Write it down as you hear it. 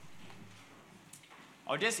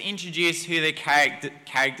I'll just introduce who the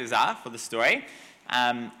characters are for the story.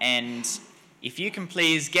 And if you can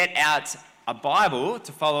please get out a Bible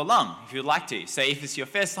to follow along, if you'd like to. So if it's your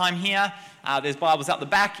first time here, there's Bibles up the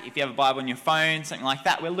back. If you have a Bible on your phone, something like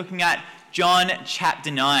that, we're looking at John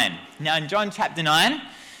chapter 9. Now in John chapter 9,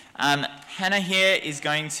 Hannah here is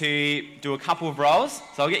going to do a couple of roles.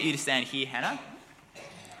 So I'll get you to stand here, Hannah.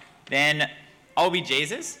 Then I'll be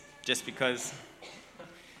Jesus, just because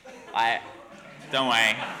don't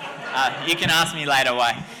worry. You can ask me later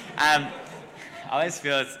why. I always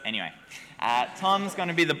feel it's, anyway. Tom's going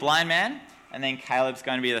to be the blind man, and then Caleb's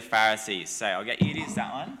going to be the Pharisees. So I'll get you to use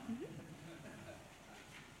that one.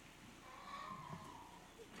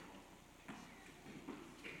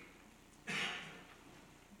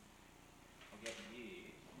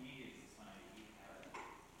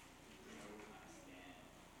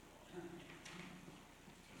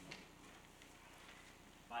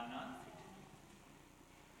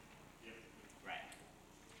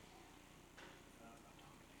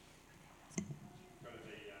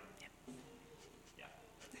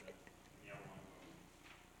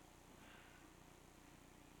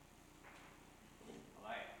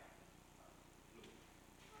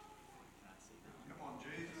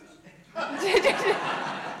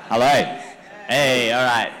 Hello. Hey, all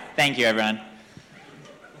right. Thank you, everyone.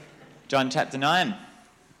 John chapter 9.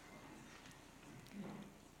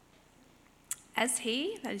 As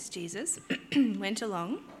he, that is Jesus, went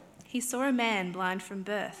along, he saw a man blind from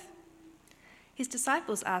birth. His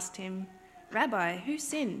disciples asked him, "Rabbi, who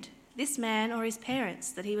sinned, this man or his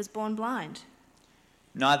parents, that he was born blind?"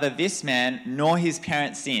 Neither this man nor his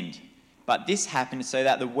parents sinned, but this happened so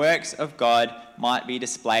that the works of God might be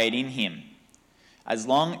displayed in him. As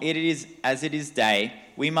long as it is day,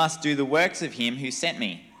 we must do the works of him who sent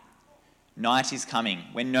me. Night is coming,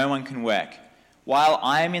 when no one can work. While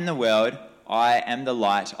I am in the world, I am the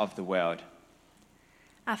light of the world.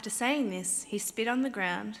 After saying this, he spit on the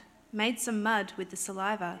ground, made some mud with the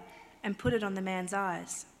saliva, and put it on the man's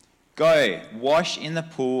eyes. Go, wash in the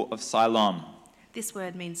pool of Siloam. This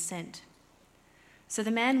word means sent. So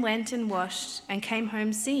the man went and washed and came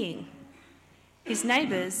home seeing. His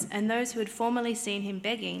neighbours and those who had formerly seen him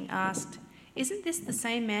begging asked, "Isn't this the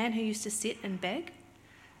same man who used to sit and beg?"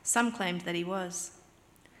 Some claimed that he was.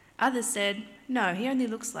 Others said, "No, he only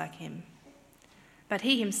looks like him." But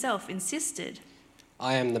he himself insisted,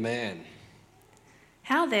 "I am the man."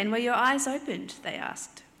 "How then were your eyes opened?" they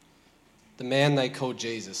asked. The man they called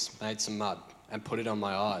Jesus made some mud and put it on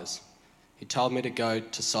my eyes. He told me to go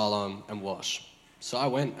to Siloam and wash. So I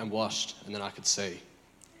went and washed, and then I could see.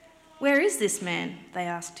 "Where is this man?" they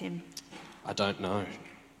asked him. "I don't know."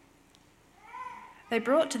 They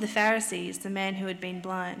brought to the Pharisees the man who had been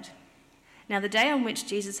blind. Now the day on which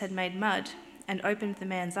Jesus had made mud and opened the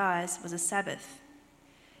man's eyes was a Sabbath.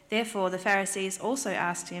 Therefore the Pharisees also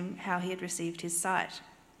asked him how he had received his sight.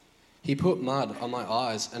 "He put mud on my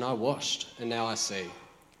eyes, and I washed, and now I see."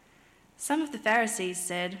 Some of the Pharisees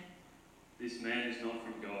said, "This man is not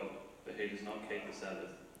from God, for he does not keep the Sabbath."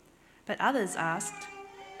 But others asked,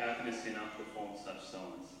 "How can a sinner perform such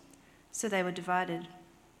signs?" So they were divided.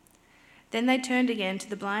 Then they turned again to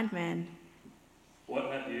the blind man.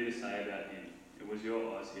 "What have you to say about him? It was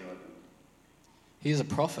your eyes he opened." "He is a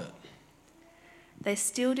prophet." They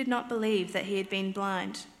still did not believe that he had been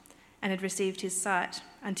blind and had received his sight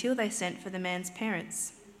until they sent for the man's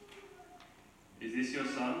parents. "Is this your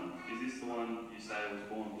son? Is this the one you say was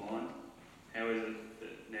born blind? How is it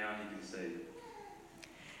that now he can see?"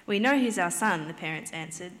 "We know he's our son," the parents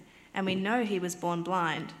answered, "and we know he was born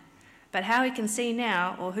blind. But how he can see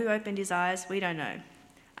now or who opened his eyes, we don't know.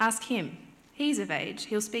 Ask him. He's of age.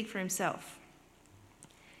 He'll speak for himself."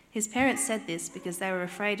 His parents said this because they were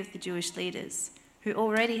afraid of the Jewish leaders, who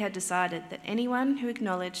already had decided that anyone who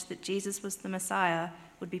acknowledged that Jesus was the Messiah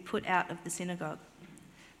would be put out of the synagogue.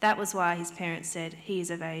 That was why his parents said, "He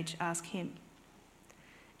is of age, ask him."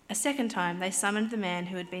 A second time they summoned the man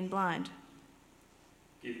who had been blind.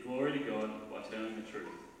 "Give glory to God by telling the truth.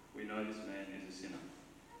 We know this man is a sinner."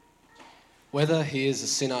 Whether he is a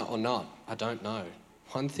sinner or not, I don't know.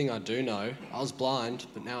 One thing I do know, I was blind,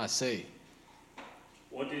 but now I see.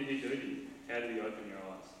 "What did he do to you? How did he open your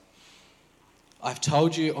eyes?" I've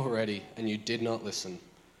told you already, and you did not listen.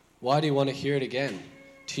 Why do you want to hear it again?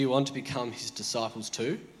 Do you want to become his disciples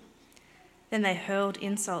too? Then they hurled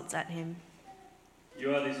insults at him.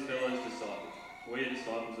 "You are this fellow's disciple. We are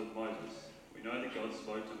disciples of Moses. We know that God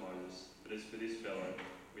spoke to Moses, but as for this fellow,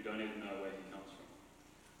 we don't even know where he comes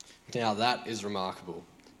from." Now that is remarkable.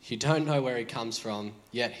 You don't know where he comes from,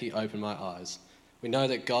 yet he opened my eyes. We know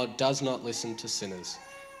that God does not listen to sinners.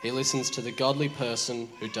 He listens to the godly person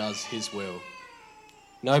who does his will.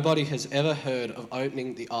 Nobody has ever heard of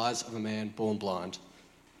opening the eyes of a man born blind.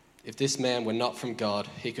 If this man were not from God,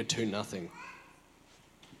 he could do nothing."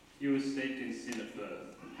 You were steeped in sin at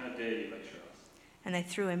birth. How dare you lecture us? And they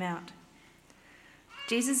threw him out.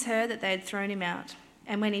 Jesus heard that they had thrown him out,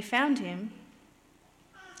 and when he found him,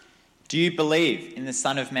 "Do you believe in the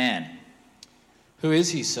Son of Man?" "Who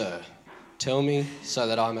is he, sir? Tell me so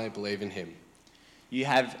that I may believe in him." "You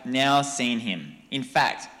have now seen him. In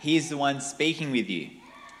fact, he is the one speaking with you."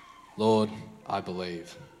 "Lord, I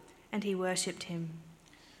believe." and he worshipped him.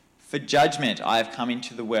 "For judgment I have come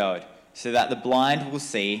into the world, so that the blind will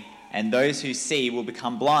see, and those who see will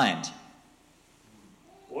become blind."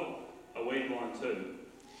 What? Are we blind too?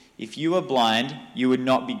 If you were blind, you would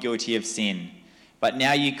not be guilty of sin. But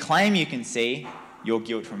now you claim you can see, your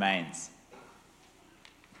guilt remains.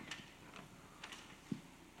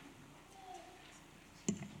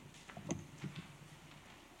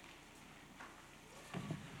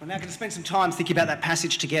 We're now going to spend some time thinking about that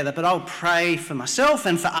passage together, but I'll pray for myself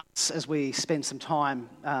and for us as we spend some time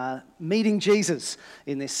meeting Jesus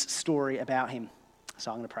in this story about him.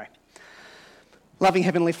 So I'm going to pray. Loving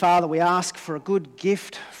Heavenly Father, we ask for a good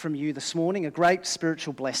gift from you this morning, a great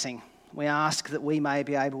spiritual blessing. We ask that we may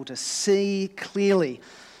be able to see clearly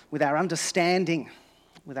with our understanding,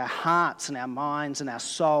 with our hearts and our minds and our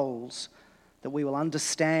souls, that we will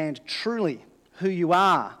understand truly who you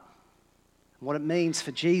are, what it means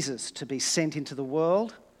for Jesus to be sent into the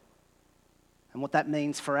world, and what that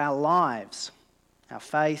means for our lives, our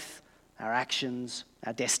faith, our actions,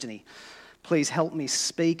 our destiny. Please help me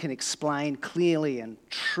speak and explain clearly and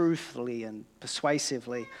truthfully and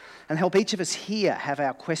persuasively, and help each of us here have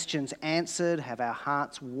our questions answered, have our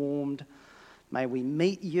hearts warmed. May we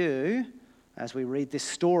meet you as we read this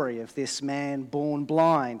story of this man born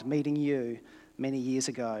blind meeting you many years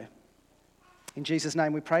ago. In Jesus'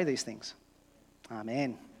 name we pray these things.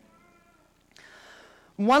 Amen.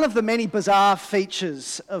 One of the many bizarre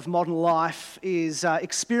features of modern life is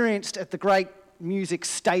experienced at the great music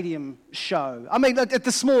stadium show. I mean, at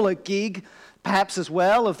the smaller gig, perhaps as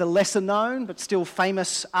well, of the lesser known but still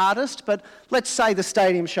famous artist. But let's say the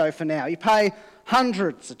stadium show for now. You pay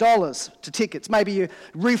hundreds of dollars to tickets. Maybe you're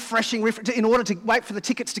refreshing in order to wait for the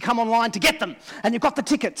tickets to come online to get them. And you've got the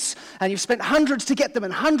tickets, and you've spent hundreds to get them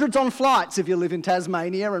and hundreds on flights if you live in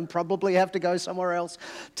Tasmania and probably have to go somewhere else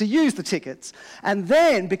to use the tickets. And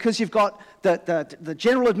then, because you've got the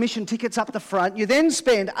general admission tickets up the front, you then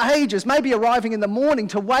spend ages, maybe arriving in the morning,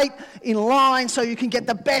 to wait in line so you can get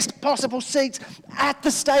the best possible seats at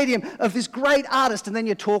the stadium of this great artist. And then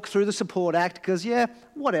you talk through the support act because, yeah,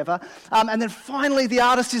 whatever. And then finally the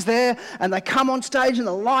artist is there and they come on stage and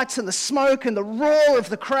the lights and the smoke and the roar of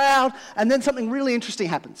the crowd, and then something really interesting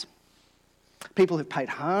happens. People who've paid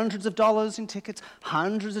hundreds of dollars in tickets,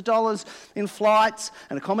 hundreds of dollars in flights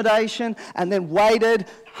and accommodation, and then waited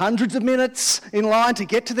hundreds of minutes in line to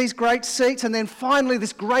get to these great seats, and then finally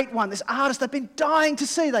this great one, this artist they've been dying to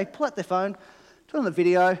see, they pull out their phone, turn on the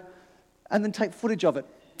video, and then take footage of it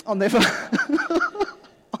on their phone.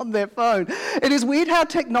 On their phone. It is weird how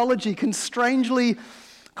technology can strangely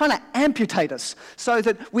kind of amputate us so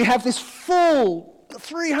that we have this full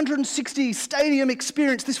 360 stadium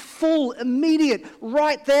experience, this full, immediate,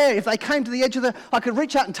 right there. If they came to the edge of I could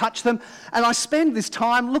reach out and touch them, and I spend this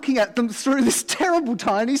time looking at them through this terrible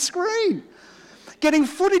tiny screen, getting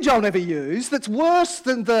footage I'll never use that's worse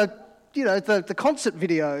than the concert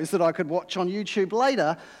videos that I could watch on YouTube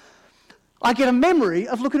later. I get a memory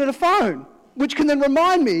of looking at a phone, which can then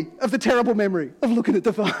remind me of the terrible memory of looking at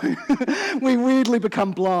the phone. We weirdly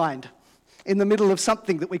become blind in the middle of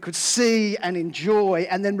something that we could see and enjoy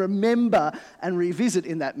and then remember and revisit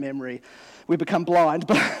in that memory. We become blind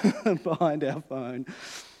behind our phone.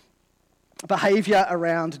 Behaviour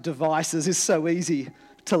around devices is so easy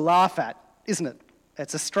to laugh at, isn't it?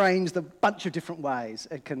 It's a bunch of different ways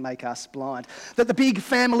it can make us blind. That the big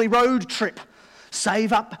family road trip,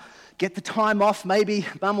 save up, get the time off, maybe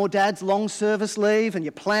mum or dad's long service leave, and you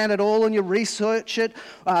plan it all and you research it,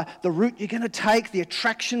 the route you're going to take, the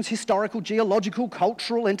attractions, historical, geological,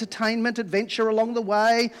 cultural, entertainment, adventure along the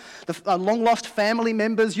way, the long-lost family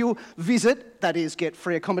members you'll visit, that is, get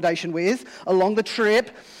free accommodation with, along the trip.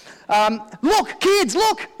 Look, kids,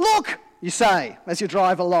 look, you say as you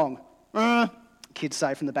drive along. Kids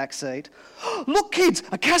say from the back seat. Look, kids,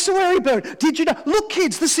 a cassowary bird. Did you know? Look,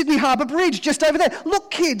 kids, the Sydney Harbour Bridge just over there.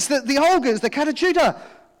 Look, kids, the Olgas, the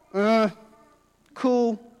Catajuta.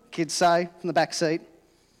 Cool, kids say from the back seat.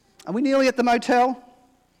 Are we nearly at the motel?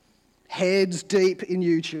 Heads deep in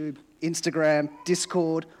YouTube, Instagram,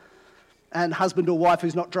 Discord, and husband or wife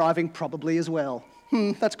who's not driving probably as well.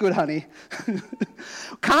 That's good, honey.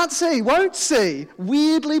 Can't see, won't see,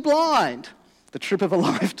 weirdly blind. The trip of a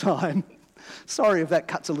lifetime. Sorry if that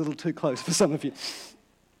cuts a little too close for some of you.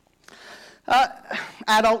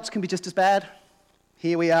 Adults can be just as bad.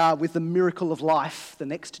 Here we are with the miracle of life, the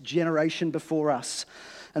next generation before us.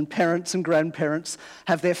 And parents and grandparents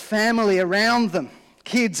have their family around them,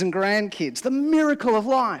 kids and grandkids. The miracle of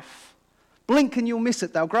life. Blink and you'll miss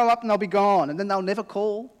it. They'll grow up and they'll be gone, and then they'll never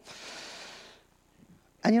call.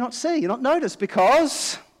 And you're not noticed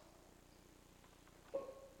because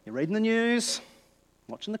you're reading the news,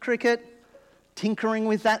 watching the cricket, tinkering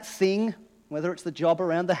with that thing, whether it's the job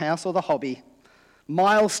around the house or the hobby.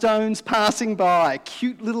 Milestones passing by,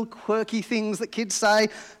 cute little quirky things that kids say,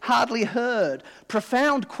 hardly heard,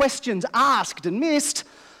 profound questions asked and missed,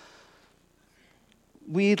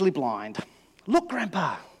 weirdly blind. Look,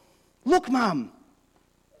 Grandpa. Look, Mum.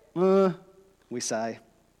 We say.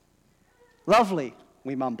 Lovely,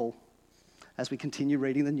 we mumble, as we continue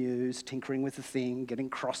reading the news, tinkering with the thing, getting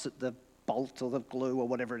cross at the bolt or the glue or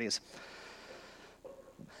whatever it is.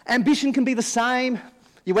 Ambition can be the same.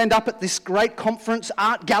 You end up at this great conference,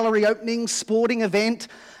 art gallery opening, sporting event,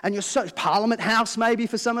 and you're so, Parliament House maybe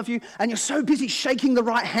for some of you, and you're so busy shaking the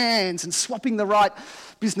right hands and swapping the right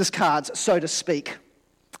business cards, so to speak,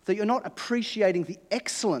 that you're not appreciating the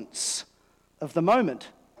excellence of the moment.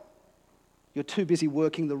 You're too busy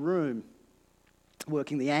working the room,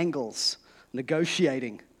 working the angles,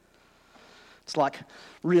 negotiating. It's like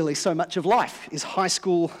really so much of life is high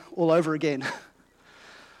school all over again.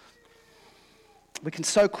 We can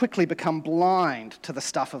so quickly become blind to the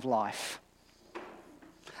stuff of life.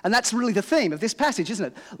 And that's really the theme of this passage, isn't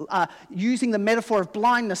it? Using the metaphor of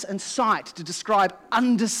blindness and sight to describe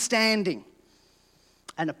understanding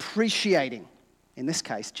and appreciating, in this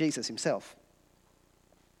case, Jesus himself.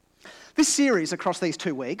 This series across these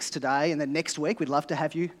 2 weeks, today and then next week, we'd love to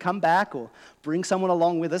have you come back or bring someone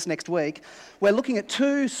along with us next week. We're looking at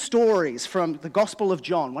 2 stories from the Gospel of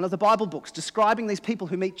John, one of the Bible books, describing these people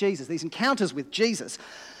who meet Jesus, these encounters with Jesus.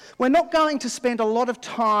 We're not going to spend a lot of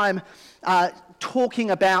time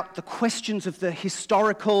talking about the questions of the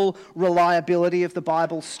historical reliability of the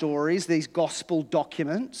Bible stories, these Gospel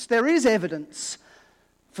documents. There is evidence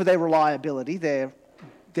for their reliability,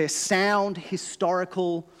 their sound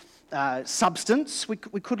historical substance. We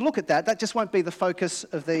could look at that. That just won't be the focus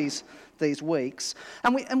of these weeks.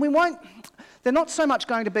 And we won't. They're not so much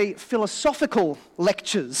going to be philosophical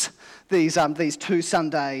lectures. These 2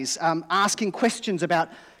 Sundays, asking questions about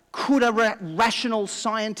could a rational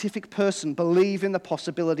scientific person believe in the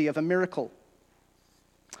possibility of a miracle,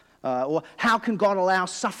 or how can God allow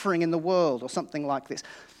suffering in the world, or something like this.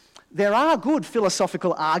 There are good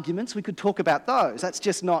philosophical arguments. We could talk about those. That's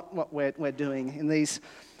just not what we're doing in these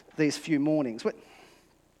few mornings.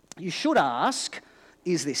 You should ask,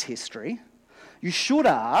 is this history? You should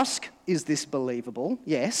ask, is this believable?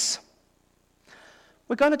 Yes.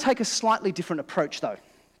 We're going to take a slightly different approach, though.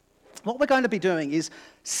 What we're going to be doing is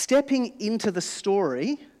stepping into the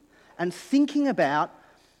story and thinking about,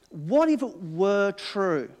 what if it were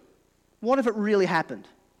true? What if it really happened?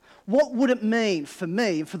 What would it mean for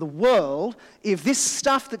me and for the world if this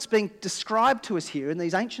stuff that's being described to us here in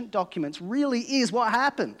these ancient documents really is what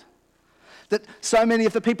happened? That so many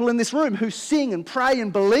of the people in this room who sing and pray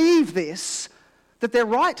and believe this, that they're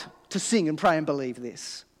right to sing and pray and believe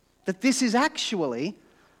this. That this is actually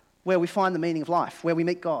where we find the meaning of life, where we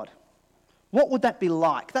meet God. What would that be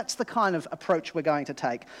like? That's the kind of approach we're going to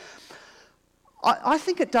take. I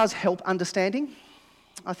think it does help understanding.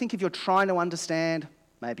 I think if you're trying to understand,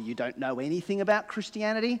 maybe you don't know anything about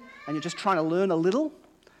Christianity and you're just trying to learn a little.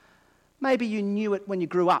 Maybe you knew it when you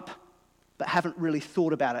grew up but haven't really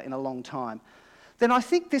thought about it in a long time. Then I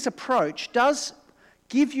think this approach does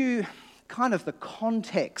give you kind of the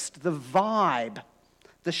context, the vibe,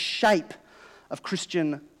 the shape of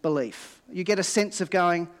Christian belief. You get a sense of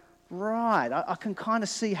going, right, I can kind of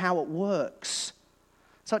see how it works.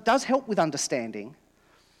 So it does help with understanding.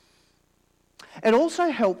 It also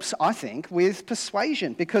helps, I think, with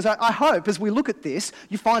persuasion, because I hope as we look at this,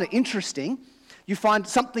 you find it interesting, you find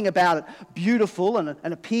something about it beautiful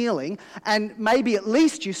and appealing, and maybe at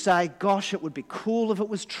least you say, gosh, it would be cool if it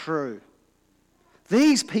was true.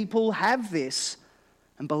 These people have this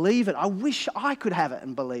and believe it. I wish I could have it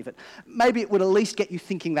and believe it. Maybe it would at least get you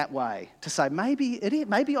thinking that way, to say, maybe it is,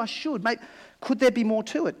 maybe I should, could there be more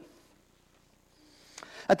to it?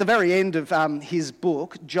 At the very end of his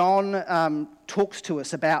book, John talks to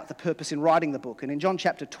us about the purpose in writing the book. And in John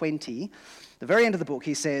chapter 20, the very end of the book,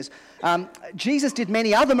 he says, Jesus did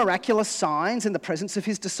many other miraculous signs in the presence of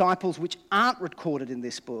his disciples which aren't recorded in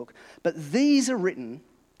this book, but these are written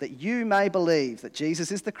that you may believe that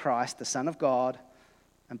Jesus is the Christ, the Son of God,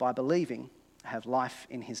 and by believing, have life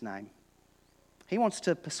in his name. He wants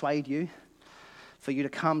to persuade you, for you to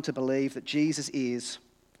come to believe that Jesus is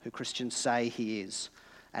who Christians say he is,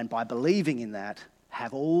 and by believing in that,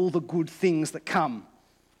 have all the good things that come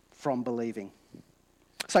from believing.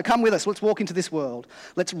 So come with us, let's walk into this world.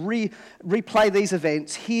 Let's replay these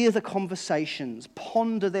events, hear the conversations,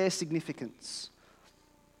 ponder their significance.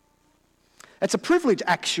 It's a privilege,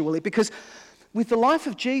 actually, because with the life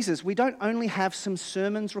of Jesus, we don't only have some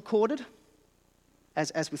sermons recorded,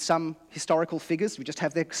 as with some historical figures, we just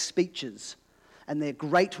have their speeches and their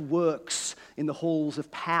great works in the halls of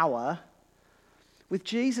power. With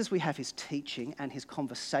Jesus, we have his teaching and his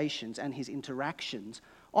conversations and his interactions,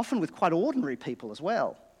 often with quite ordinary people as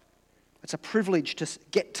well. It's a privilege to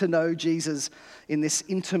get to know Jesus in this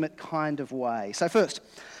intimate kind of way. So first,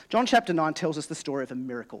 John chapter 9 tells us the story of a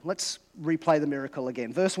miracle. Let's replay the miracle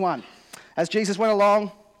again. Verse 1, as Jesus went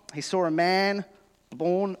along, he saw a man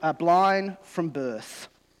born blind from birth.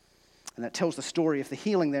 And that tells the story of the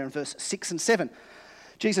healing there in verse 6 and 7.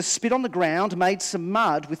 Jesus spit on the ground, made some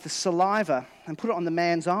mud with the saliva, and put it on the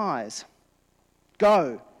man's eyes.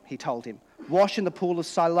 Go, he told him, wash in the pool of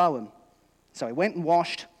Siloam. So he went and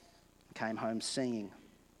washed and came home seeing.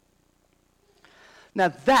 Now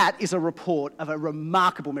that is a report of a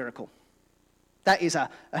remarkable miracle. That is a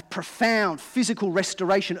profound physical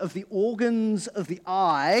restoration of the organs of the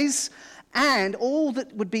eyes and all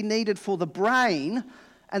that would be needed for the brain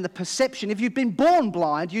and the perception. If you'd been born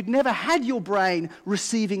blind, you'd never had your brain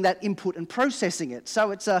receiving that input and processing it.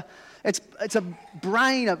 So it's a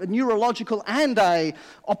brain, a neurological and a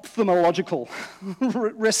ophthalmological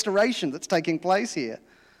restoration that's taking place here.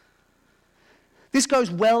 This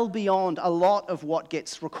goes well beyond a lot of what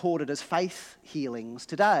gets recorded as faith healings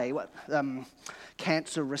today.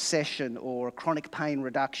 Cancer recession or chronic pain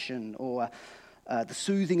reduction or the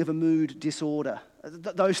soothing of a mood disorder.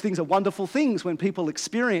 Those things are wonderful things when people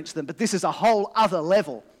experience them, but this is a whole other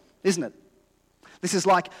level, isn't it? This is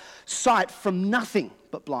like sight from nothing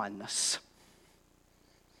but blindness.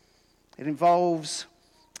 It involves,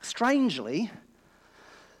 strangely,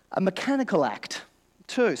 a mechanical act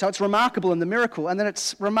too. So it's remarkable in the miracle, and then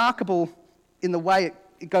it's remarkable in the way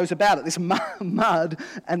it goes about it, this mud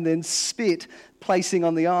and then spit placing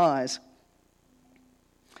on the eyes.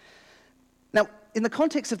 Now, in the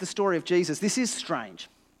context of the story of Jesus, this is strange.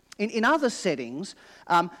 In other settings,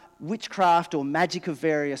 witchcraft or magic of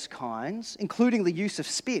various kinds, including the use of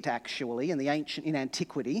spit, actually, in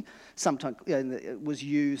antiquity, sometimes it was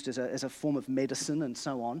used as a form of medicine and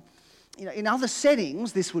so on. In other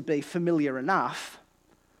settings, this would be familiar enough.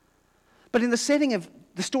 But in the setting of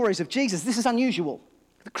the stories of Jesus, this is unusual.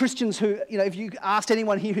 The Christians who, if you asked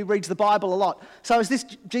anyone here who reads the Bible a lot, so is this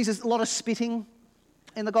Jesus, a lot of spitting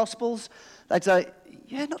in the Gospels? They'd say,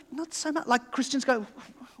 yeah, not so much. Like Christians go,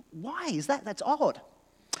 why is that? That's odd.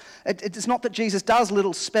 It's not that Jesus does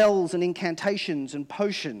little spells and incantations and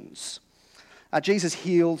potions. Jesus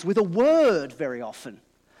heals with a word very often,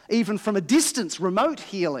 even from a distance, remote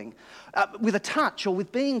healing, with a touch or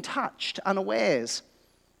with being touched unawares.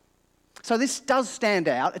 So this does stand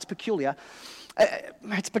out. It's peculiar.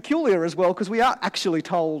 It's peculiar as well because we aren't actually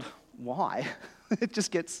told why. It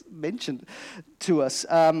just gets mentioned to us.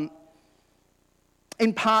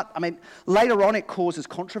 In part, later on it causes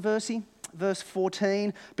controversy, verse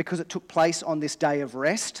 14, because it took place on this day of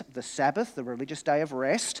rest, the Sabbath, the religious day of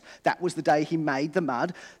rest. That was the day he made the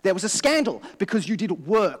mud. There was a scandal because you did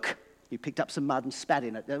work. You picked up some mud and spat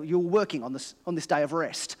in it. You were working on this day of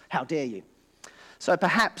rest. How dare you? So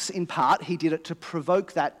perhaps, in part, he did it to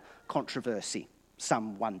provoke that controversy,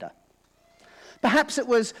 some wonder. Perhaps it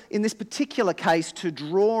was, in this particular case, to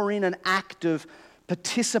draw in an act of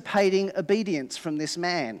participating obedience from this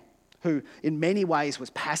man, who in many ways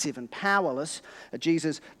was passive and powerless.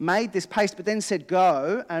 Jesus made this paste, but then said,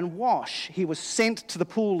 go and wash. He was sent to the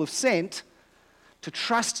pool of scent to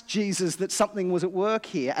trust Jesus that something was at work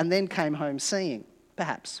here, and then came home seeing,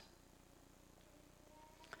 perhaps.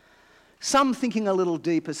 Some, thinking a little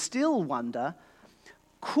deeper, still wonder,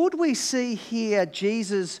 could we see here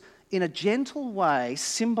Jesus in a gentle way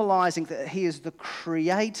symbolizing that he is the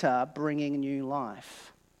creator bringing new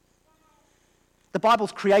life? The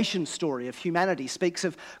Bible's creation story of humanity speaks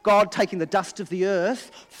of God taking the dust of the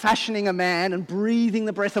earth, fashioning a man and breathing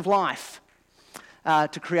the breath of life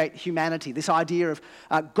to create humanity. This idea of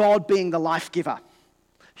God being the life giver,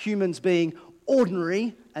 humans being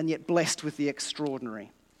ordinary and yet blessed with the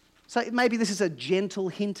extraordinary. So maybe this is a gentle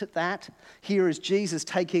hint at that. Here is Jesus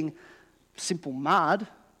taking simple mud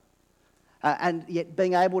and yet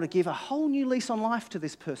being able to give a whole new lease on life to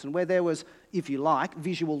this person where there was, if you like,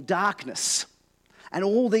 visual darkness and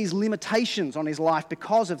all these limitations on his life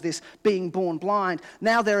because of this being born blind.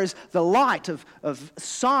 Now there is the light of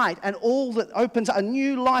sight and all that opens a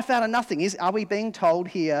new life out of nothing. Are we being told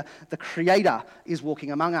here the Creator is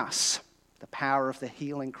walking among us? The power of the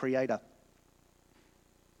healing Creator.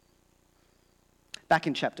 Back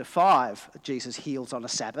in chapter 5, Jesus heals on a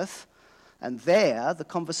Sabbath, and there the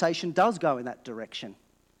conversation does go in that direction.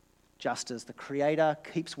 Just as the Creator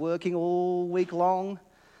keeps working all week long,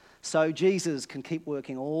 so Jesus can keep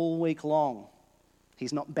working all week long.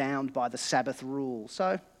 He's not bound by the Sabbath rule.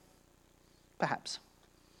 So perhaps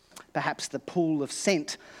the pool of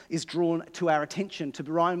scent is drawn to our attention to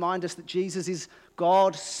remind us that Jesus is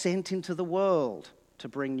God sent into the world to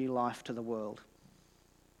bring new life to the world.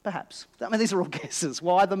 Perhaps. I mean, these are all guesses.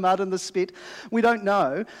 Why the mud and the spit? We don't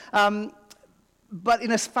know. But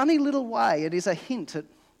in a funny little way, it is a hint at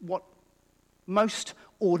what most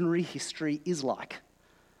ordinary history is like.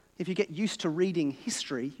 If you get used to reading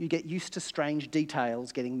history, you get used to strange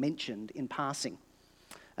details getting mentioned in passing.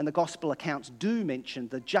 And the gospel accounts do mention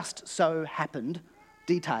the just so happened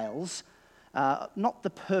details, not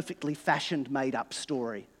the perfectly fashioned made up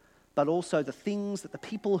story, but also the things that the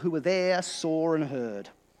people who were there saw and heard.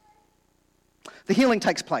 The healing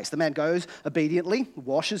takes place. The man goes obediently,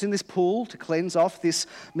 washes in this pool to cleanse off this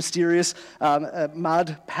mysterious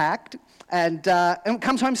mud pact, and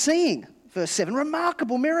comes home seeing. Verse 7,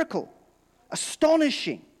 remarkable miracle,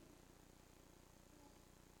 astonishing.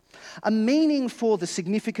 A meaning for the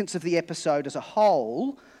significance of the episode as a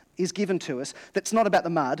whole is given to us that's not about the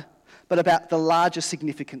mud, but about the larger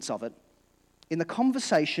significance of it in the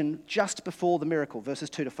conversation just before the miracle, verses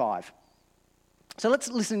 2 to 5. So let's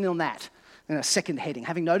listen in on that in a second heading.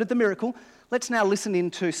 Having noted the miracle, let's now listen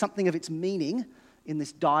into something of its meaning in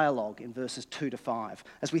this dialogue in verses 2 to 5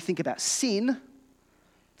 as we think about sin,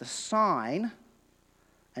 the sign,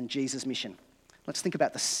 and Jesus' mission. Let's think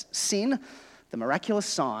about the sin, the miraculous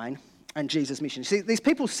sign, and Jesus' mission. See, these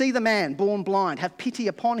people see the man born blind, have pity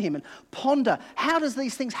upon him, and ponder, how does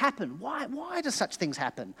these things happen? Why do such things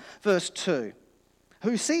happen? Verse 2,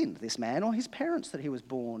 who sinned, this man or his parents, that he was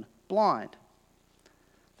born blind?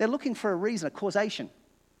 They're looking for a reason, a causation.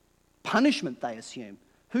 Punishment, they assume.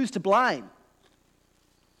 Who's to blame?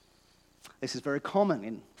 This is very common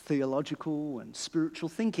in theological and spiritual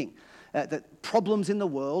thinking, that problems in the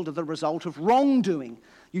world are the result of wrongdoing.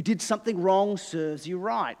 You did something wrong, serves you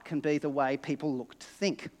right, can be the way people look to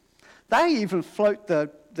think. They even float the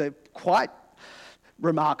quite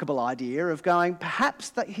remarkable idea of going, perhaps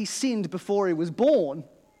that he sinned before he was born,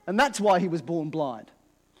 and that's why he was born blind.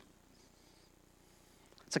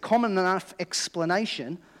 It's a common enough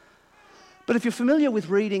explanation. But if you're familiar with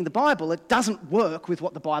reading the Bible, it doesn't work with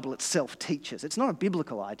what the Bible itself teaches. It's not a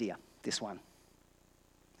biblical idea, this one.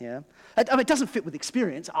 Yeah? I mean, it doesn't fit with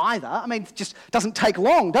experience either. I mean, it just doesn't take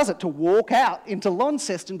long, does it, to walk out into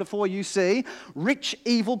Launceston before you see rich,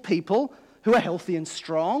 evil people who are healthy and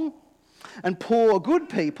strong, and poor, good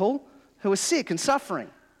people who are sick and suffering.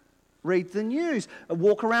 Read the news,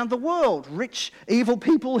 walk around the world. Rich, evil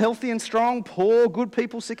people, healthy and strong, poor, good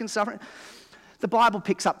people, sick and suffering. The Bible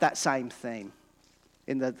picks up that same theme.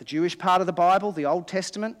 In the Jewish part of the Bible, the Old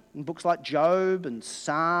Testament, in books like Job and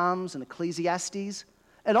Psalms and Ecclesiastes,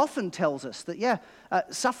 it often tells us that,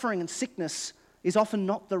 suffering and sickness is often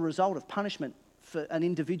not the result of punishment for an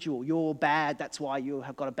individual. You're bad, that's why you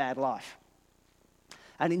have got a bad life.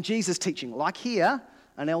 And in Jesus' teaching, like here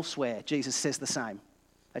and elsewhere, Jesus says the same.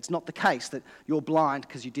 It's not the case that you're blind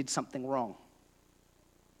because you did something wrong.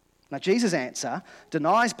 Now, Jesus' answer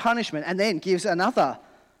denies punishment and then gives another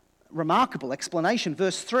remarkable explanation.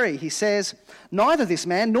 Verse 3, he says, neither this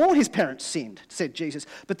man nor his parents sinned, said Jesus,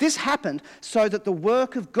 but this happened so that the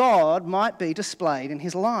work of God might be displayed in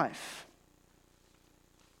his life.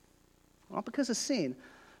 Not because of sin,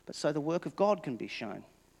 but so the work of God can be shown.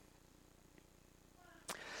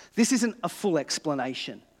 This isn't a full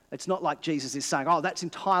explanation. It's not like Jesus is saying, that's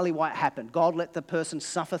entirely why it happened. God let the person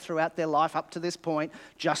suffer throughout their life up to this point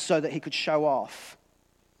just so that he could show off.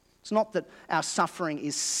 It's not that our suffering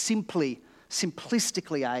is simplistically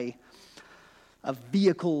a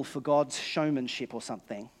vehicle for God's showmanship or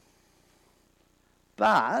something.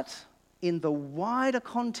 But in the wider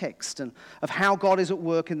context of how God is at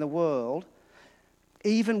work in the world,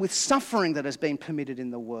 even with suffering that has been permitted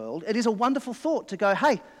in the world, it is a wonderful thought to go,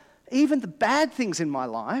 hey, even the bad things in my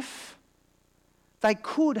life, they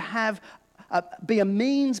could be a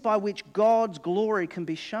means by which God's glory can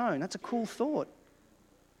be shown. That's a cool thought.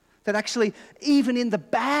 That actually, even in the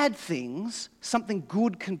bad things, something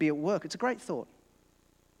good can be at work. It's a great thought.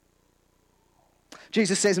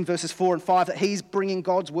 Jesus says in verses 4 and 5 that he's bringing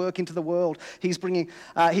God's work into the world. He's bringing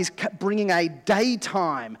a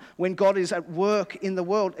daytime when God is at work in the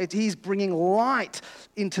world. He's bringing light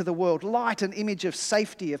into the world. Light, an image of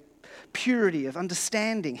safety, of purity, of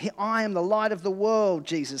understanding. I am the light of the world,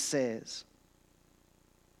 Jesus says.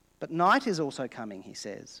 But night is also coming, he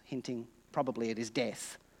says, hinting probably at his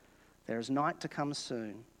death. There is night to come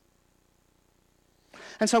soon.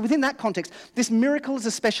 And so within that context, this miracle is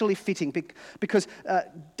especially fitting because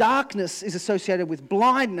darkness is associated with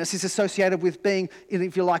blindness, is associated with being,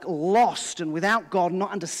 if you like, lost and without God,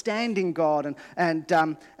 not understanding God and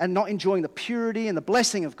not enjoying the purity and the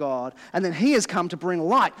blessing of God. And then he has come to bring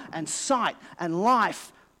light and sight and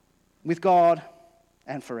life with God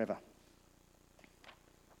and forever.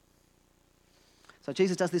 So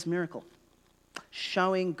Jesus does this miracle,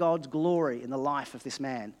 showing God's glory in the life of this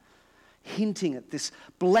man, hinting at this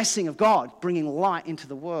blessing of God, bringing light into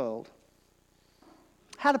the world.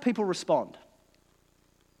 How do people respond?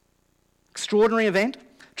 Extraordinary event,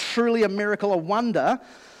 truly a miracle, a wonder.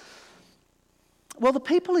 Well, the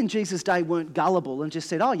people in Jesus' day weren't gullible and just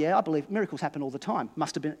said, oh yeah, I believe miracles happen all the time.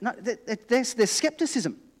 Must have been. No, there's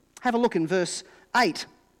skepticism. Have a look in verse 8.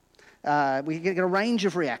 We get a range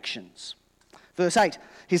of reactions. Verse 8,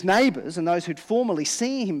 his neighbours and those who'd formerly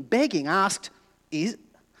seen him begging asked,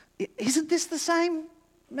 Isn't this the same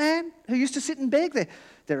man who used to sit and beg?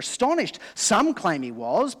 They're astonished. Some claim he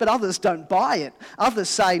was, but others don't buy it. Others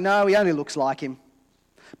say, no, he only looks like him.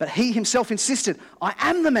 But he himself insisted, I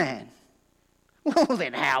am the man. Well,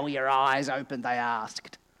 then how were your eyes opened, they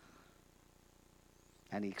asked.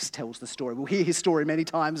 And he tells the story. We'll hear his story many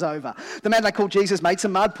times over. The man they called Jesus made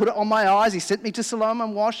some mud, put it on my eyes. He sent me to Siloam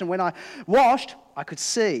and washed. And when I washed, I could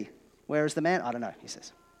see. Whereas the man, I don't know, he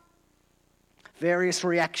says. Various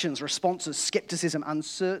reactions, responses, skepticism,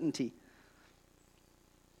 uncertainty.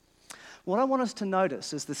 What I want us to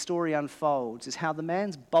notice as the story unfolds is how the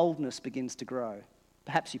man's boldness begins to grow.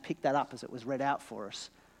 Perhaps you picked that up as it was read out for us.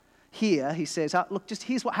 Here he says, look, just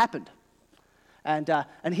here's what happened. And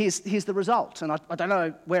here's the result. And I don't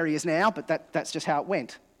know where he is now, but that's just how it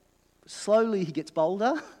went. Slowly he gets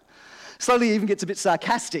bolder. Slowly he even gets a bit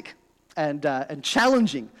sarcastic and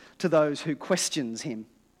challenging to those who questions him.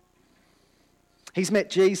 He's met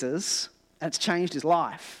Jesus, and it's changed his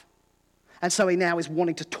life. And so he now is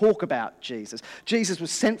wanting to talk about Jesus. Jesus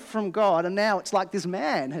was sent from God, and now it's like this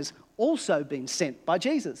man has also been sent by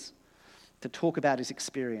Jesus to talk about his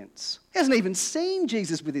experience. He hasn't even seen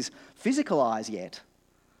Jesus with his physical eyes yet,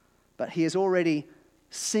 but he has already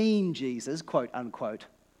seen Jesus, quote unquote,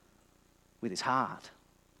 with his heart.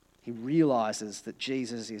 He realizes that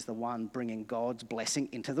Jesus is the one bringing God's blessing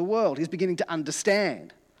into the world. He's beginning to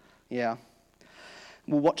understand. Yeah.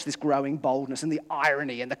 We'll watch this growing boldness and the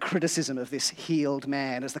irony and the criticism of this healed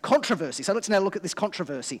man as the controversy. So let's now look at this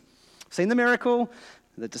controversy. Seen the miracle,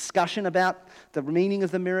 the discussion about the meaning of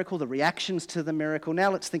the miracle, the reactions to the miracle. Now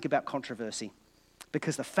let's think about controversy,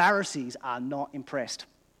 because the Pharisees are not impressed.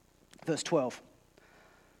 Verse 12.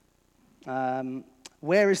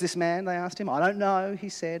 Where is this man? They asked him. I don't know, he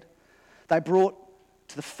said. They brought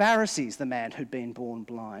to the Pharisees the man who'd been born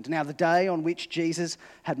blind. Now the day on which Jesus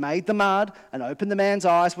had made the mud and opened the man's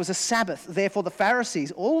eyes was a Sabbath. Therefore the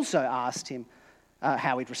Pharisees also asked him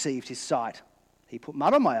how he'd received his sight. He put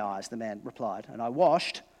mud on my eyes, the man replied, and I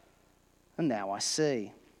washed, and now I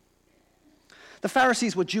see. The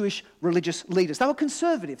Pharisees were Jewish religious leaders. They were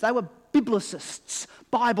conservative. They were biblicists,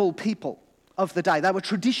 Bible people of the day. They were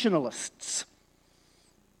traditionalists.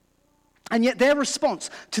 And yet their response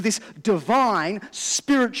to this divine,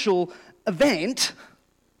 spiritual event,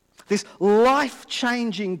 this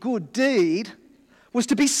life-changing good deed, was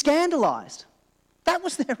to be scandalized. That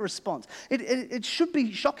was their response. It should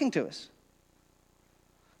be shocking to us.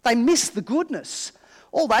 They miss the goodness.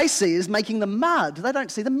 All they see is making the mud. They don't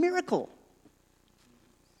see the miracle.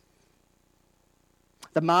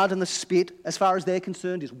 The mud and the spit, as far as they're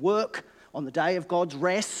concerned, is work on the day of God's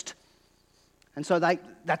rest. And so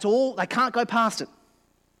that's all, they can't go past it.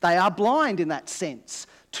 They are blind in that sense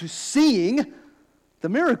to seeing the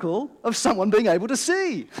miracle of someone being able to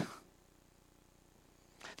see.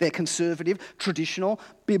 Their conservative, traditional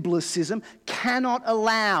biblicism cannot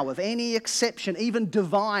allow of any exception, even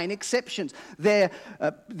divine exceptions. Their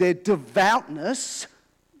devoutness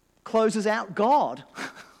closes out God.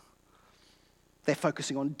 They're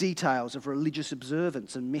focusing on details of religious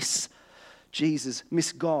observance and miss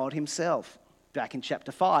God himself. Back in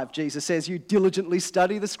chapter 5, Jesus says, you diligently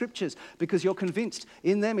study the scriptures because you're convinced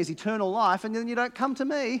in them is eternal life, and then you don't come to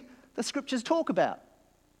me, the scriptures talk about.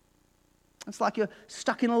 It's like you're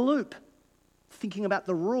stuck in a loop, thinking about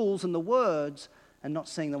the rules and the words and not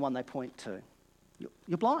seeing the one they point to.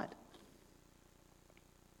 You're blind.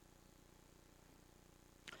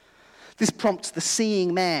 This prompts the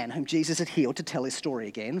seeing man whom Jesus had healed to tell his story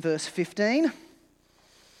again, verse 15.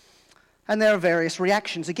 And there are various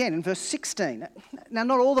reactions again in verse 16. Now,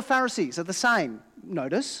 not all the Pharisees are the same.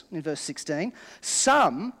 Notice in verse 16,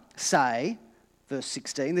 some say, verse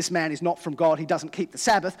 16, this man is not from God, he doesn't keep the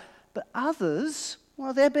Sabbath. But others,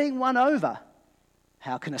 well, they're being won over.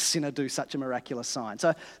 How can a sinner do such a miraculous sign?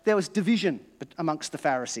 So there was division amongst the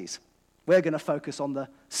Pharisees. We're going to focus on the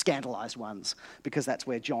scandalized ones because that's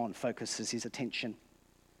where John focuses his attention.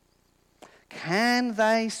 Can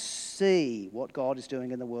they see what God is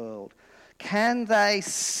doing in the world? Can they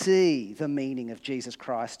see the meaning of Jesus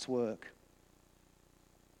Christ's work?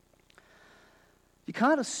 You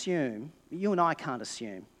can't assume, you and I can't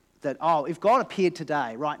assume, that, if God appeared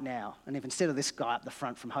today, right now, and if instead of this guy up the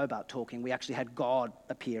front from Hobart talking, we actually had God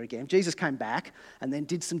appear again, if Jesus came back and then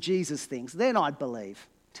did some Jesus things, then I'd believe.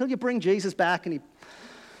 Till you bring Jesus back and he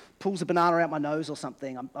pulls a banana out my nose or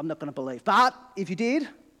something, I'm not going to believe. But if you did,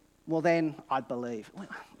 well then I'd believe.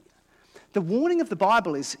 The warning of the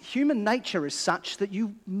Bible is human nature is such that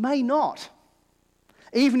you may not.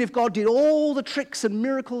 Even if God did all the tricks and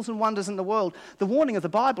miracles and wonders in the world, the warning of the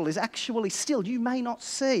Bible is actually still, you may not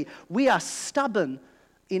see. We are stubborn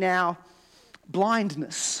in our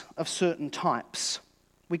blindness of certain types.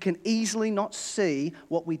 We can easily not see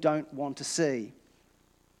what we don't want to see.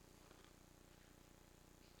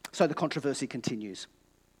 So the controversy continues.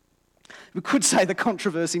 We could say the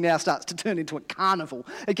controversy now starts to turn into a carnival.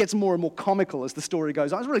 It gets more and more comical as the story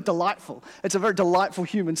goes on. It's really delightful. It's a very delightful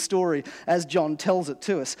human story as John tells it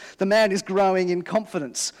to us. The man is growing in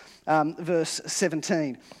confidence. Verse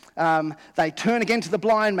 17. They turn again to the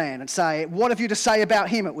blind man and say, what have you to say about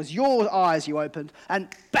him? It was your eyes you opened. And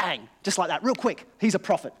bang, just like that, real quick, he's a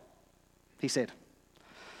prophet, he said.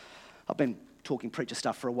 I've been talking preacher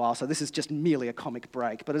stuff for a while, so this is just merely a comic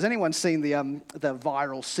break. But has anyone seen the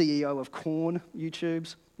viral CEO of Corn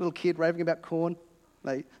YouTubes? Little kid raving about corn?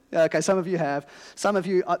 Okay, some of you have. Some of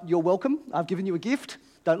you, you're welcome. I've given you a gift.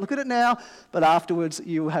 Don't look at it now, but afterwards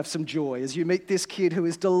you will have some joy as you meet this kid who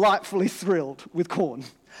is delightfully thrilled with corn.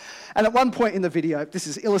 And at one point in the video, this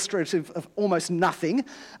is illustrative of almost nothing,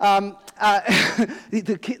 the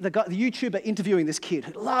YouTuber interviewing this kid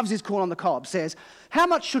who loves his corn on the cob says, how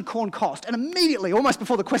much should corn cost? And immediately, almost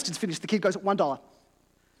before the question's finished, the kid goes, $1.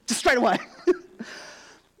 Just straight away.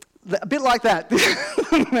 A bit like that,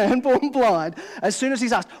 this man born blind, as soon as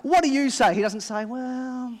he's asked, what do you say? He doesn't say,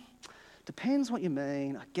 well, depends what you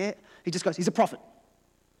mean. He just goes, he's a prophet.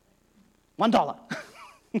 $1.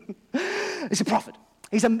 He's a prophet.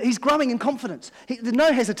 He's growing in confidence. There's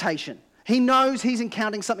no hesitation. He knows he's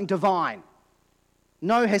encountering something divine.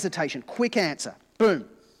 No hesitation. Quick answer. Boom.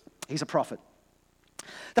 He's a prophet.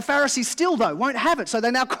 The Pharisees still, though, won't have it, so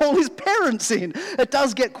they now call his parents in. It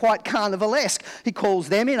does get quite carnivalesque. He calls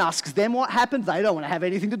them in, asks them what happened. They don't want to have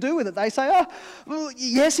anything to do with it. They say, well,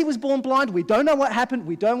 yes, he was born blind. We don't know what happened.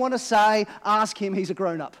 We don't want to say. Ask him. He's a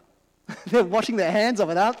grown-up. They're washing their hands of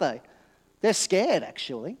it, aren't they? They're scared,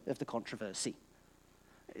 actually, of the controversy.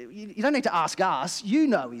 You don't need to ask us. You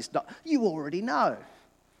know he's not. You already know.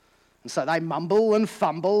 And so they mumble and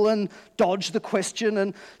fumble and dodge the question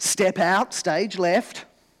and step out, stage left.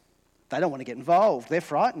 They don't want to get involved. They're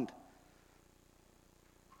frightened.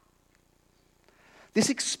 This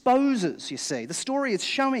exposes, you see, the story is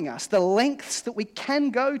showing us the lengths that we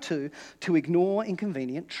can go to ignore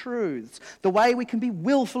inconvenient truths, the way we can be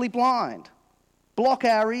willfully blind, block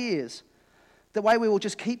our ears, the way we will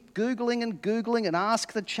just keep Googling and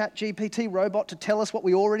ask the ChatGPT robot to tell us what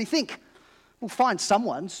we already think. We'll find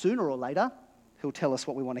someone sooner or later who'll tell us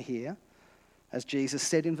what we want to hear. As Jesus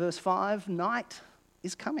said in verse 5, night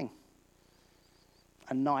is coming.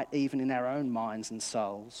 A night even in our own minds and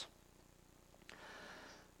souls.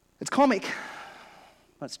 It's comic,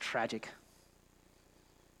 but it's tragic.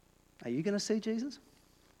 Are you going to see Jesus?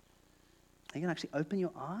 Are you going to actually open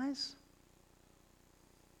your eyes?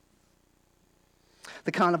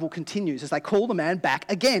 The carnival continues as they call the man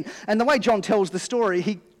back again. And the way John tells the story,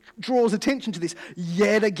 he draws attention to this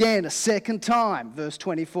yet again, a second time. Verse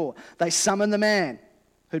 24, they summon the man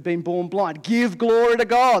who'd been born blind. Give glory to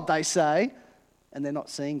God, they say. And they're not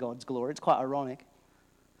seeing God's glory. It's quite ironic.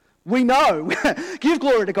 We know. Give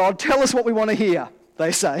glory to God. Tell us what we want to hear,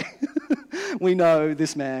 they say. We know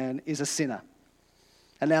this man is a sinner.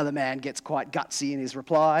 And now the man gets quite gutsy in his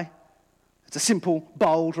reply. It's a simple,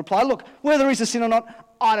 bold reply. Look, whether he's a sin or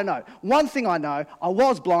not, I don't know. One thing I know, I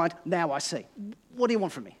was blind, now I see. What do you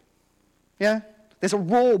want from me? Yeah? There's a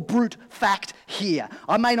raw, brute fact here.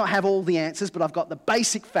 I may not have all the answers, but I've got the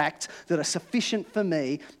basic facts that are sufficient for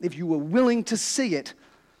me. If you were willing to see it,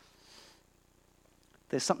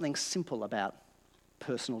 there's something simple about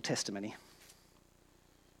personal testimony.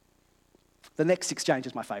 The next exchange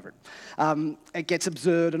is my favourite. It gets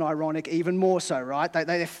absurd and ironic even more so, right? They're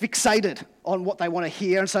fixated on what they want to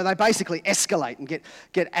hear, and so they basically escalate and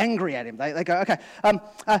get angry at him. They go, okay,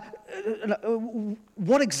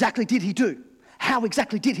 what exactly did he do? How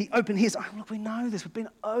exactly did he open his? Oh, look, we know this. We've been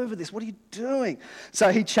over this. What are you doing? So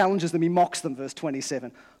he challenges them. He mocks them, verse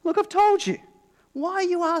 27. Look, I've told you. Why are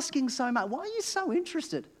you asking so much? Why are you so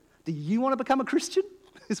interested? Do you want to become a Christian?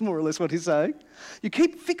 Is more or less what he's saying. You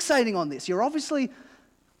keep fixating on this. You're obviously...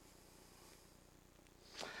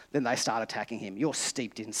 Then they start attacking him. You're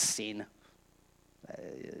steeped in sin.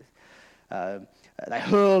 They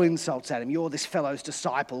hurl insults at him. You're this fellow's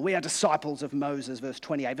disciple. We are disciples of Moses, verse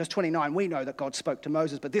 28. Verse 29, we know that God spoke to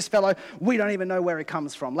Moses, but this fellow, we don't even know where he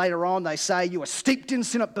comes from. Later on, they say, you are steeped in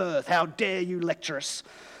sin at birth. How dare you lecture us?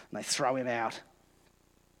 And they throw him out.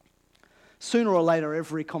 Sooner or later,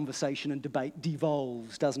 every conversation and debate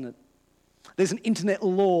devolves, doesn't it? There's an internet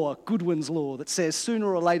law, Goodwin's law, that says sooner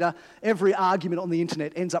or later, every argument on the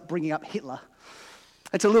internet ends up bringing up Hitler.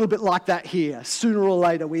 It's a little bit like that here. Sooner or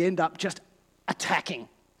later, we end up just attacking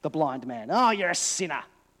the blind man. Oh, you're a sinner.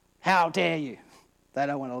 How dare you? They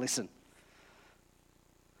don't want to listen.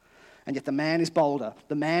 And yet the man is bolder.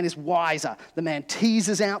 The man is wiser. The man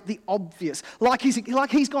teases out the obvious. Like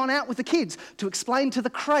he's gone out with the kids to explain to the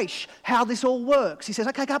creche how this all works. He says,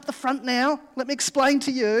 okay, go up the front now. Let me explain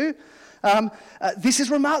to you. This is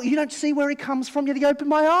remarkable. You don't see where he comes from, yet he opened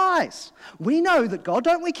my eyes. We know that God,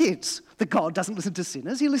 don't we, kids? That God doesn't listen to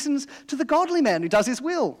sinners. He listens to the godly man who does his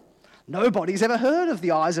will. Nobody's ever heard of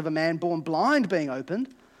the eyes of a man born blind being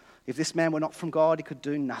opened. If this man were not from God, he could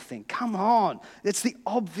do nothing. Come on. It's the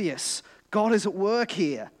obvious. God is at work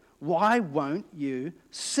here. Why won't you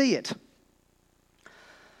see it?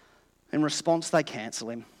 In response, they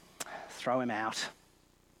cancel him, throw him out.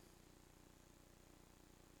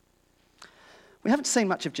 We haven't seen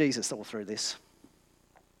much of Jesus all through this.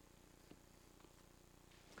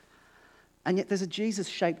 And yet there's a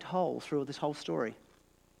Jesus-shaped hole through this whole story.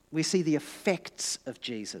 We see the effects of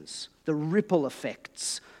Jesus, the ripple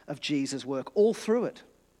effects of Jesus' work all through it.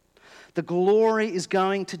 The glory is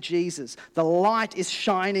going to Jesus. The light is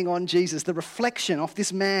shining on Jesus. The reflection of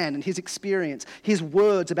this man and his experience, his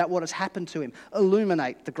words about what has happened to him,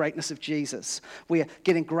 illuminate the greatness of Jesus. We are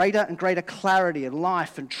getting greater and greater clarity in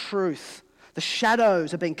life and truth. The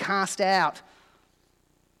shadows are being cast out.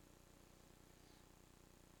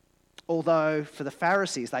 Although for the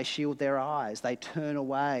Pharisees, they shield their eyes, they turn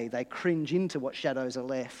away, they cringe into what shadows are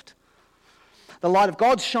left. The light of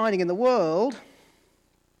God's shining in the world.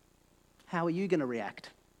 How are you going to react?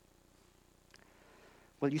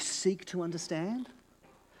 Will you seek to understand?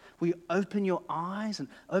 Will you open your eyes and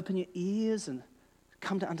open your ears and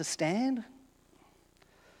come to understand?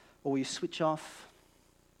 Or will you switch off,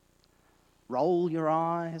 roll your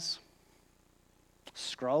eyes,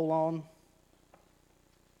 scroll on?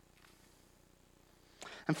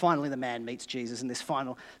 And finally, the man meets Jesus in this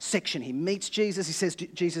final section. He meets Jesus.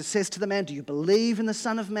 Jesus says to the man, do you believe in the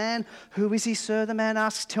Son of Man? Who is he, sir? The man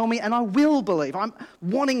asks, tell me, and I will believe. I'm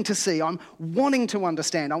wanting to see. I'm wanting to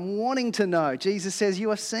understand. I'm wanting to know. Jesus says, you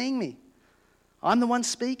are seeing me. I'm the one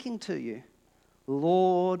speaking to you.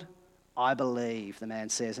 Lord, I believe, the man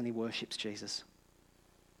says, and he worships Jesus.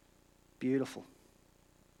 Beautiful.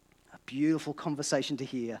 A beautiful conversation to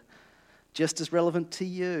hear. Just as relevant to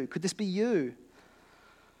you. Could this be you?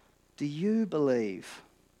 Do you believe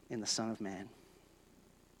in the Son of Man?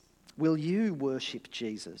 Will you worship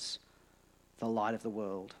Jesus, the light of the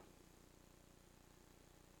world?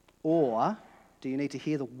 Or do you need to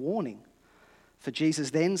hear the warning? For Jesus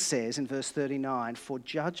then says in verse 39, for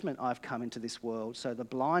judgment I've come into this world, so the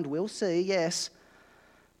blind will see, yes,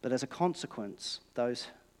 but as a consequence, those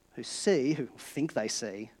who see, who think they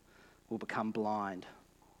see, will become blind.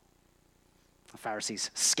 The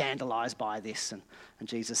Pharisees scandalized by this, and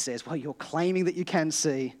Jesus says, well, you're claiming that you can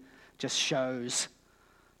see just shows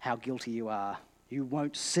how guilty you are. You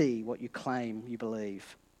won't see what you claim you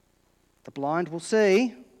believe. The blind will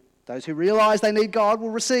see. Those who realize they need God will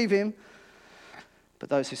receive him. But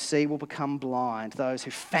those who see will become blind. Those who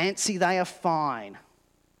fancy they are fine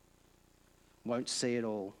won't see it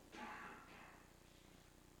all.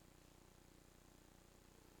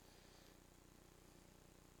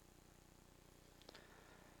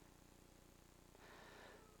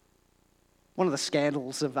 One of the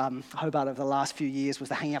scandals of Hobart over the last few years was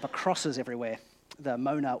the hanging up of crosses everywhere. The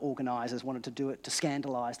Mona organisers wanted to do it to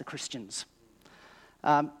scandalise the Christians.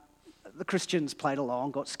 The Christians played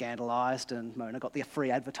along, got scandalised, and Mona got the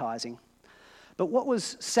free advertising. But what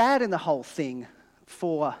was sad in the whole thing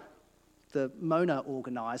for the Mona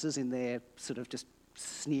organisers in their sort of just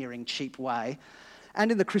sneering, cheap way,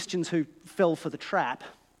 and in the Christians who fell for the trap,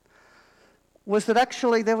 was that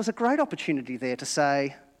actually there was a great opportunity there to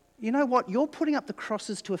say, you know what, you're putting up the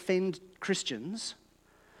crosses to offend Christians,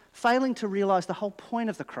 failing to realise the whole point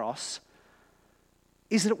of the cross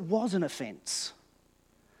is that it was an offence.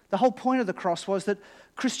 The whole point of the cross was that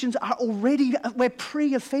Christians are already, we're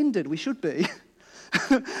pre-offended, we should be.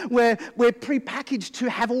 we're pre-packaged to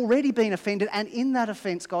have already been offended, and in that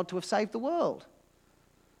offence, God to have saved the world.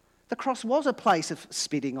 The cross was a place of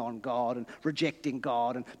spitting on God and rejecting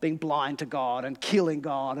God and being blind to God and killing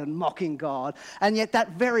God and mocking God. And yet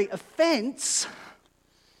that very offence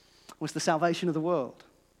was the salvation of the world.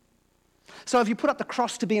 So if you put up the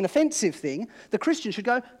cross to be an offensive thing, the Christian should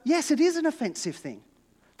go, yes, it is an offensive thing.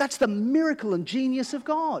 That's the miracle and genius of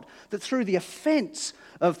God, that through the offence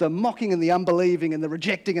of the mocking and the unbelieving and the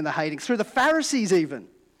rejecting and the hating, through the Pharisees even,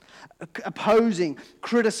 opposing,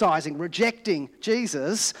 criticising, rejecting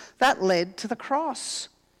Jesus, that led to the cross.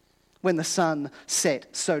 When the sun set,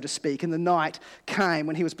 so to speak, and the night came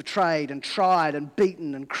when he was betrayed and tried and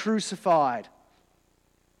beaten and crucified,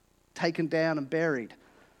 taken down and buried.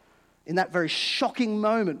 In that very shocking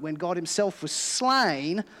moment when God himself was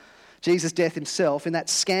slain, Jesus' death himself, in that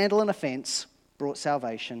scandal and offence, brought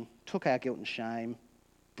salvation, took our guilt and shame,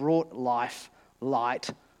 brought life, light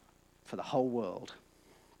for the whole world.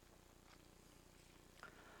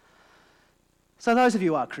 So those of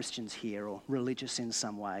you who are Christians here or religious in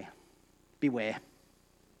some way, beware.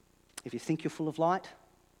 If you think you're full of light,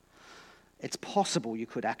 it's possible you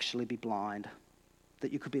could actually be blind,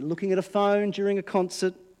 that you could be looking at a phone during a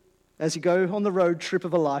concert as you go on the road trip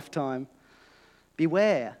of a lifetime.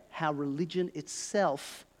 Beware how religion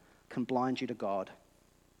itself can blind you to God.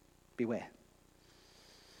 Beware.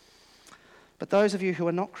 But those of you who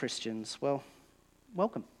are not Christians, well,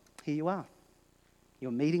 welcome. Here you are.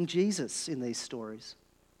 You're meeting Jesus in these stories.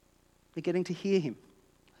 You're getting to hear him,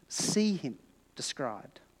 see him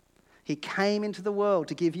described. He came into the world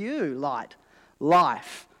to give you light,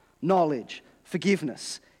 life, knowledge,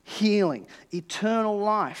 forgiveness, healing, eternal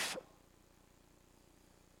life.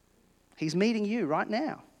 He's meeting you right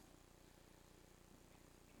now.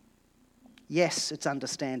 Yes, it's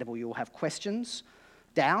understandable you'll have questions,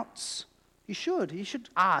 doubts. You should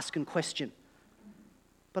ask and question.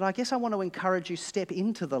 But I guess I want to encourage you, step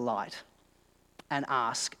into the light and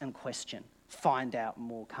ask and question. Find out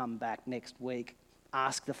more, come back next week,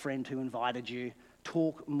 ask the friend who invited you,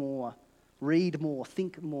 talk more, read more,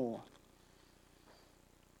 think more.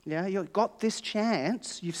 Yeah, you've got this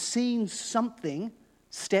chance, you've seen something,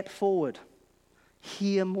 step forward,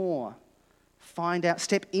 hear more, find out,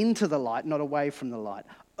 step into the light, not away from the light.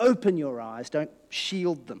 Open your eyes, don't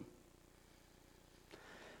shield them.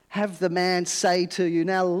 Have the man say to you,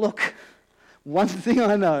 now look, one thing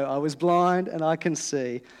I know, I was blind and I can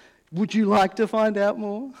see. Would you like to find out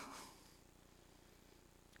more?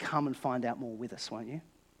 Come and find out more with us, won't you?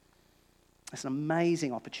 It's an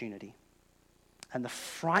amazing opportunity. And the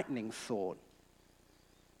frightening thought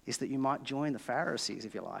is that you might join the Pharisees,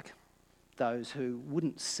 if you like, those who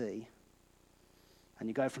wouldn't see. And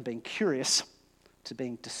you go from being curious to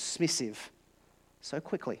being dismissive so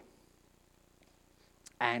quickly.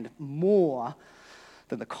 And more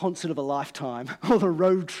than the concert of a lifetime or the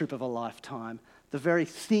road trip of a lifetime, the very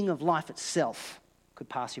thing of life itself could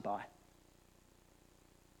pass you by.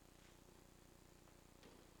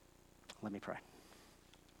 Let me pray.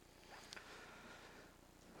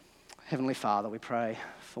 Heavenly Father, we pray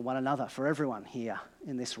for one another, for everyone here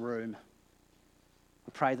in this room.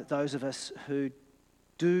 We pray that those of us who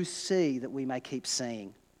do see, that we may keep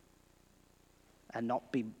seeing and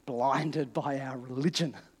not be blinded by our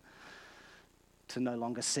religion to no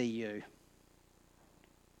longer see you.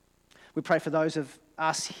 We pray for those of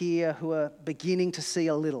us here who are beginning to see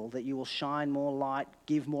a little, that you will shine more light,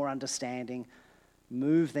 give more understanding,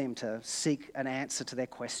 move them to seek an answer to their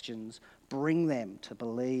questions, bring them to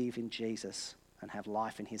believe in Jesus and have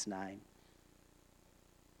life in his name.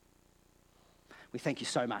 We thank you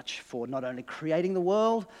so much for not only creating the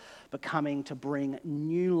world, but coming to bring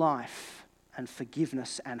new life and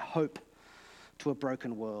forgiveness and hope to a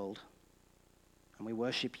broken world. And we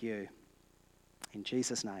worship you. In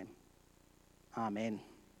Jesus' name, amen.